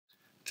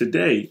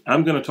Today,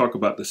 I'm going to talk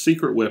about the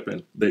secret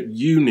weapon that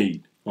you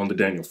need on the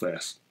Daniel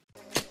fast.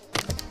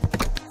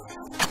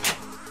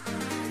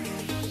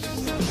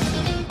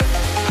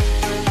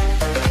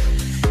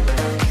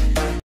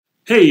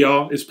 Hey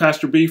y'all, it's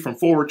Pastor B from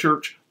Forward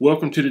Church.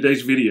 Welcome to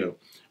today's video.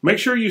 Make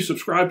sure you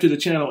subscribe to the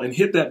channel and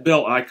hit that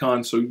bell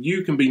icon so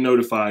you can be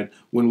notified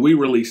when we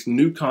release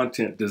new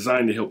content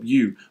designed to help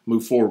you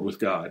move forward with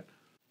God.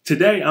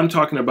 Today, I'm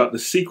talking about the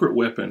secret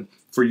weapon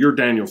for your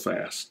Daniel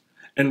fast.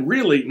 And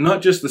really,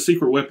 not just the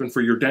secret weapon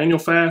for your Daniel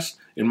fast.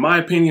 In my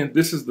opinion,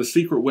 this is the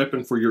secret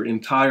weapon for your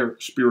entire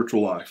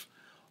spiritual life.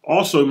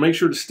 Also, make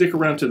sure to stick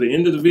around to the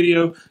end of the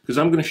video because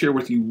I'm going to share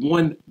with you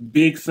one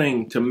big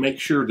thing to make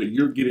sure that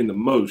you're getting the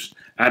most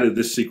out of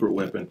this secret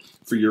weapon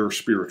for your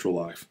spiritual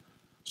life.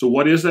 So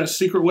what is that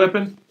secret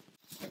weapon?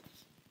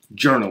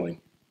 Journaling.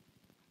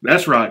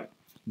 That's right.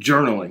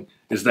 Journaling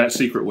is that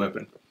secret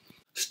weapon.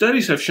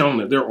 Studies have shown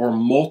that there are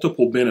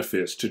multiple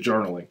benefits to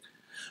journaling.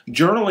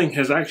 Journaling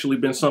has actually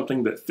been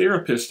something that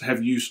therapists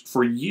have used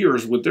for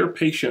years with their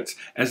patients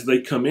as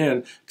they come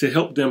in to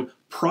help them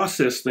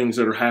process things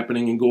that are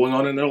happening and going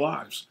on in their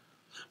lives.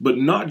 But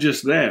not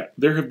just that,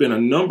 there have been a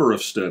number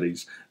of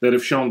studies that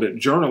have shown that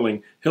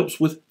journaling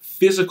helps with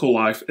physical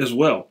life as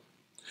well.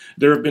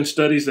 There have been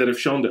studies that have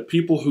shown that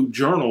people who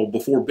journal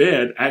before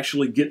bed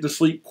actually get to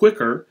sleep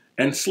quicker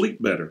and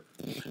sleep better.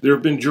 There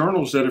have been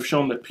journals that have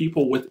shown that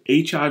people with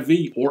HIV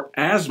or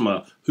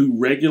asthma who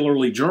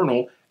regularly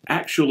journal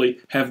actually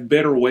have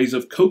better ways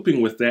of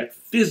coping with that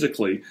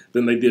physically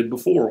than they did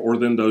before or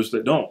than those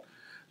that don't.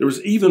 There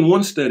was even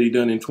one study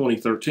done in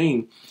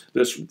 2013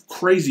 that's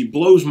crazy,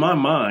 blows my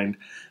mind,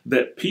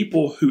 that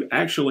people who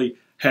actually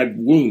had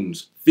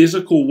wounds,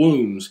 physical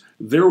wounds,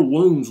 their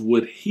wounds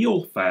would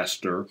heal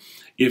faster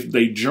if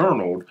they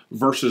journaled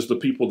versus the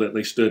people that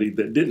they studied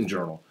that didn't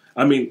journal.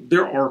 I mean,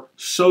 there are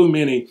so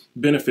many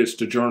benefits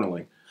to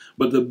journaling.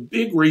 But the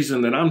big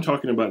reason that I'm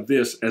talking about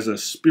this as a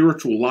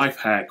spiritual life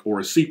hack or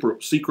a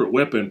secret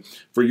weapon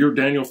for your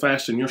Daniel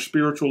fast and your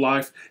spiritual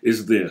life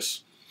is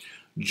this.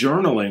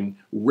 Journaling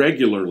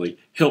regularly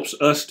helps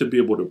us to be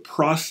able to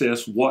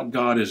process what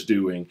God is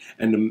doing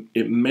and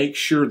it makes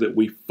sure that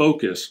we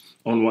focus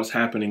on what's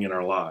happening in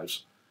our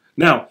lives.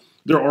 Now,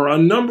 there are a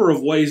number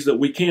of ways that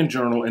we can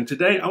journal, and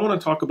today I want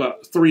to talk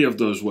about 3 of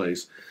those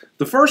ways.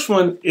 The first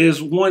one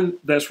is one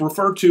that's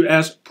referred to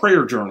as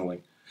prayer journaling.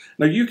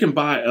 Now, you can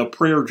buy a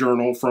prayer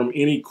journal from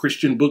any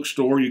Christian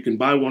bookstore. You can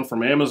buy one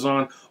from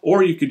Amazon,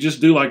 or you could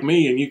just do like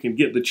me and you can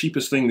get the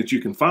cheapest thing that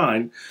you can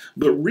find.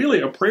 But really,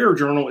 a prayer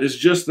journal is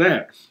just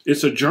that.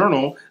 It's a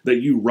journal that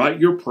you write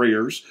your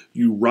prayers.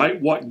 You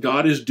write what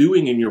God is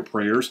doing in your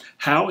prayers.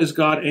 How is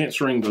God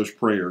answering those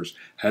prayers?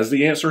 Has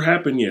the answer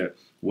happened yet?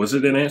 Was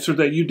it an answer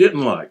that you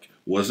didn't like?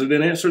 Was it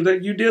an answer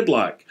that you did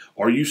like?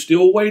 Are you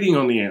still waiting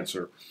on the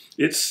answer?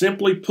 It's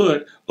simply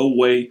put a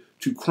way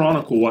to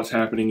chronicle what's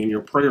happening in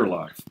your prayer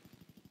life.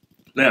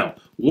 Now,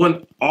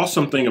 one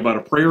awesome thing about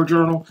a prayer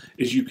journal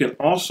is you can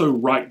also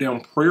write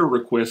down prayer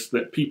requests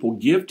that people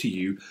give to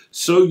you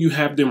so you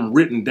have them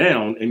written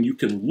down and you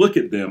can look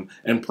at them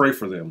and pray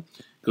for them.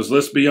 Because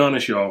let's be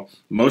honest, y'all,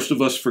 most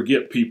of us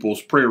forget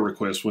people's prayer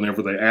requests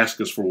whenever they ask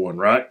us for one,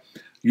 right?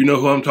 You know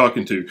who I'm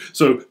talking to.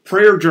 So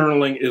prayer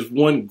journaling is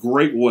one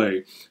great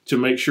way to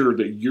make sure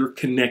that you're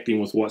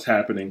connecting with what's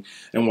happening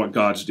and what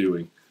God's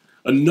doing.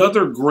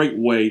 Another great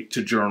way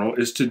to journal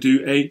is to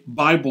do a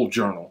Bible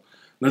journal.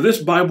 Now,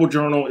 this Bible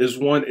journal is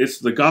it's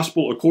the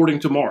Gospel according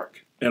to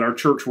Mark. At our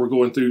church, we're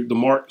going through the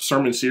Mark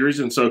sermon series,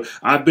 and so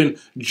I've been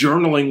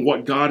journaling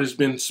what God has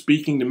been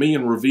speaking to me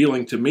and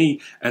revealing to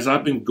me as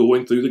I've been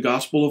going through the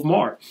Gospel of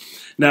Mark.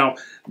 Now,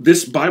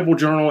 this Bible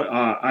journal,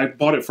 I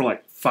bought it for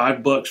like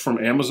 $5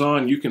 from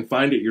Amazon. You can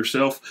find it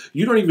yourself.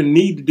 You don't even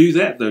need to do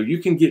that, though. You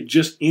can get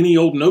just any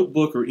old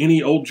notebook or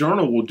any old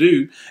journal will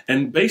do.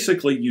 And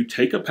basically, you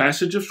take a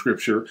passage of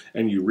Scripture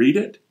and you read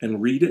it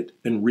and read it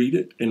and read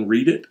it and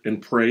read it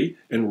and pray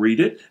and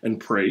read it and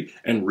pray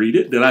and read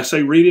it. Did I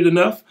say read it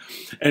enough?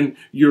 And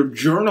you're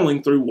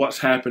journaling through what's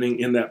happening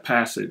in that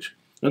passage.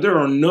 Now, there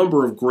are a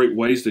number of great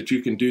ways that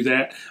you can do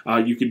that.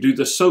 You can do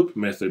the SOAP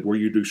method, where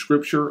you do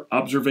scripture,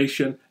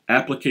 observation,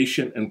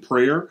 application, and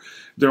prayer.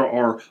 There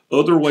are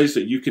other ways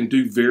that you can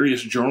do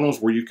various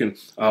journals where you can,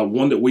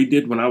 one that we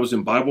did when I was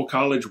in Bible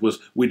college was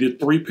we did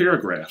 3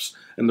 paragraphs.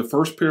 In the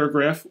first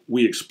paragraph,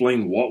 we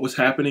explained what was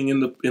happening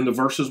in the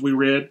verses we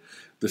read.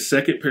 The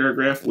second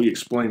paragraph, we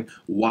explain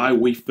why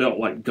we felt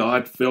like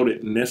God felt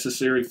it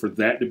necessary for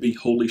that to be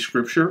Holy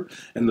Scripture.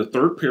 And the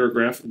third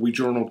paragraph, we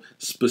journaled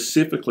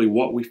specifically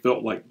what we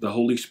felt like the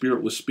Holy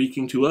Spirit was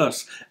speaking to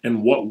us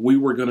and what we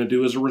were going to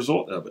do as a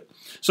result of it.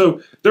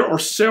 So there are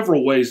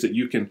several ways that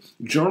you can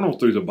journal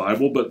through the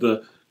Bible, but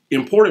the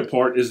important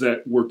part is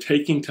that we're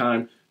taking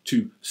time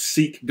to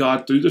seek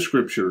God through the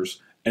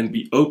Scriptures and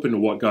be open to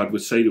what God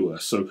would say to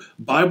us. So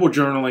Bible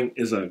journaling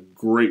is a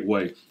great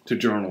way to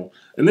journal.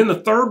 And then the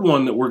third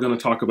one that we're going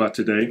to talk about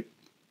today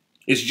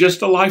is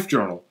just a life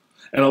journal.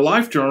 And a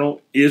life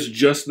journal is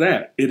just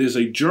that. It is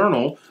a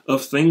journal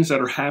of things that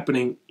are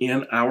happening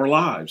in our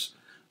lives.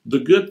 The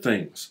good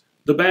things,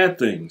 the bad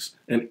things,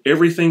 and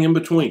everything in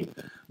between.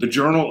 the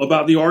journal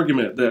about the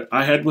argument that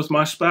I had with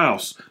my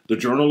spouse, the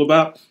journal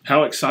about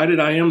how excited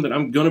I am that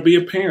I'm going to be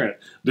a parent,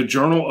 the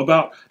journal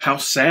about how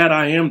sad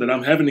I am that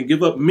I'm having to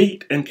give up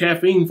meat and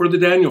caffeine for the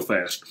Daniel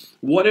fast.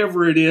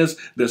 Whatever it is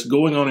that's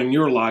going on in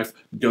your life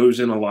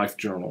goes in a life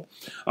journal.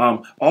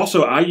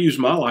 Also, I use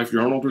my life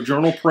journal to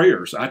journal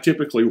prayers. I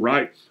typically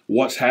write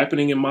what's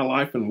happening in my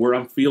life and where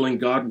I'm feeling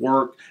God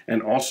work,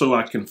 and also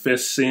I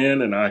confess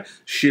sin and I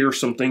share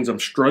some things I'm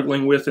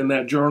struggling with in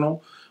that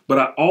journal. But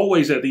I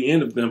always, at the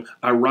end of them,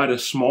 I write a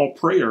small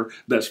prayer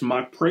that's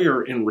my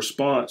prayer in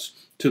response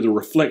to the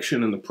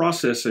reflection and the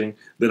processing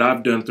that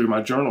I've done through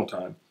my journal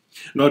time.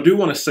 Now, I do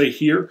want to say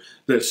here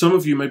that some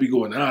of you may be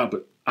going,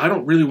 but I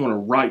don't really want to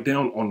write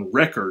down on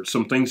record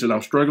some things that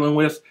I'm struggling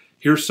with.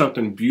 Here's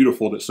something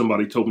beautiful that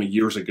somebody told me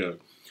years ago.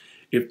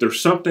 If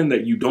there's something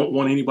that you don't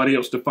want anybody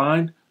else to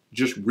find,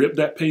 just rip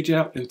that page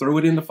out and throw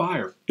it in the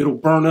fire. It'll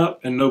burn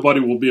up and nobody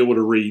will be able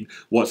to read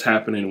what's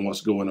happening and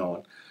what's going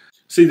on.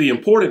 See, the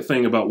important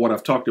thing about what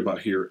I've talked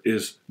about here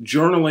is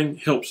journaling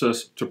helps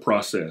us to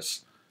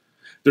process.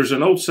 There's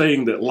an old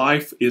saying that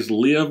life is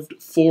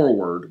lived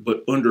forward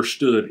but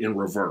understood in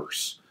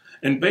reverse.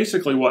 And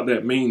basically what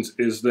that means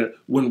is that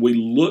when we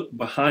look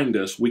behind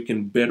us, we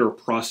can better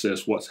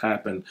process what's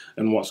happened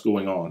and what's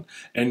going on.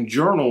 And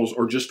journals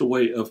are just a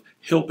way of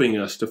helping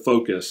us to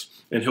focus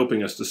and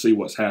helping us to see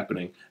what's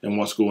happening and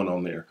what's going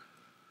on there.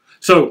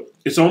 So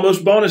it's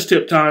almost bonus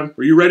tip time.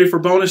 Are you ready for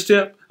bonus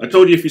tip? I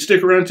told you if you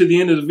stick around to the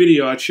end of the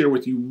video, I'd share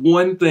with you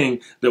one thing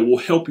that will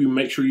help you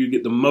make sure you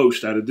get the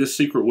most out of this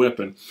secret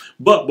weapon.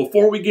 But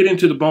before we get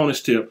into the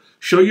bonus tip,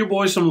 show your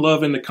boy some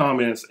love in the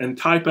comments and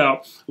type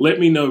out, let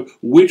me know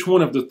which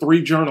one of the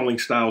 3 journaling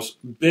styles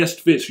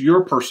best fits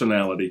your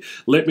personality.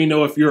 Let me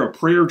know if you're a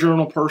prayer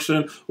journal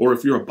person, or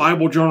if you're a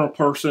Bible journal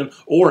person,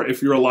 or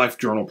if you're a life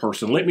journal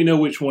person. Let me know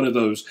which one of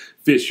those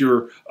fits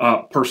your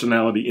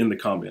personality in the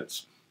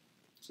comments.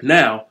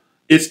 Now,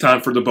 it's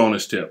time for the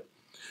bonus tip.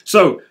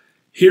 So,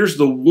 here's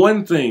the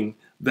one thing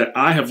that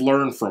I have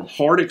learned from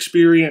hard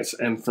experience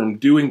and from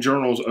doing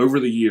journals over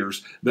the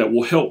years that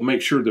will help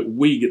make sure that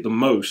we get the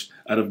most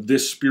out of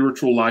this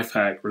spiritual life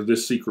hack or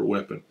this secret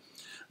weapon.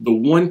 The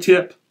one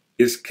tip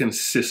is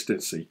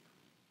consistency.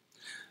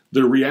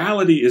 The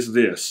reality is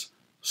this: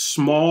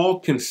 small,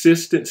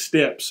 consistent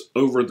steps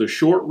over the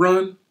short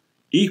run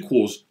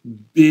equals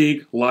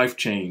big life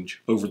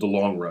change over the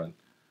long run.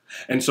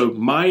 And so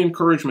my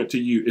encouragement to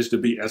you is to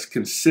be as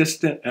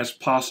consistent as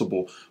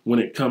possible when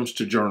it comes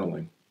to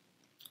journaling.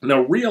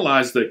 Now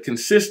realize that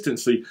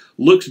consistency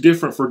looks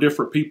different for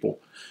different people.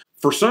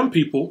 For some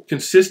people,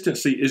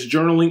 consistency is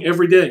journaling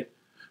every day.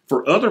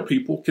 For other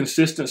people,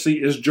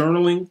 consistency is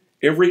journaling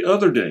every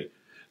other day.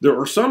 There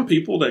are some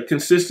people that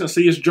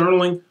consistency is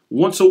journaling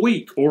once a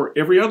week or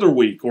every other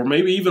week or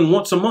maybe even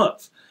once a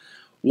month.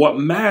 What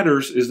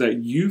matters is that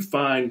you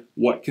find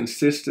what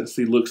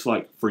consistency looks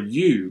like for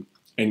you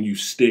and you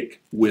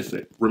stick with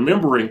it,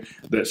 remembering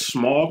that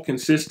small,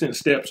 consistent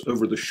steps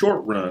over the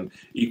short run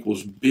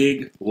equals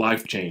big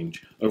life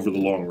change over the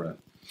long run.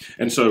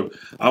 And so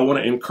I want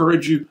to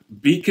encourage you,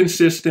 be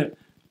consistent,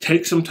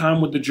 take some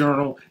time with the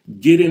journal,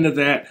 get into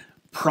that,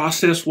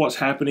 process what's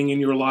happening in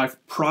your life,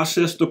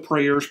 process the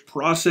prayers,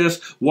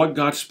 process what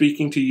God's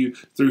speaking to you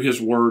through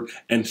His Word,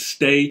 and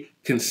stay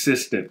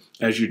consistent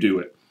as you do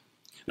it.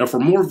 Now, for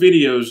more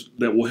videos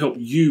that will help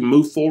you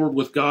move forward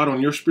with God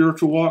on your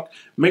spiritual walk,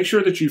 make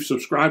sure that you've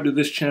subscribed to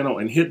this channel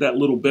and hit that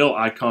little bell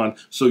icon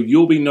so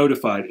you'll be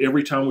notified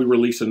every time we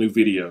release a new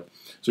video.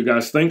 So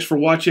guys, thanks for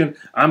watching.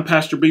 I'm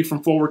Pastor B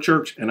from Forward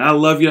Church, and I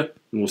love you, and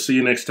we'll see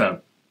you next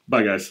time.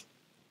 Bye, guys.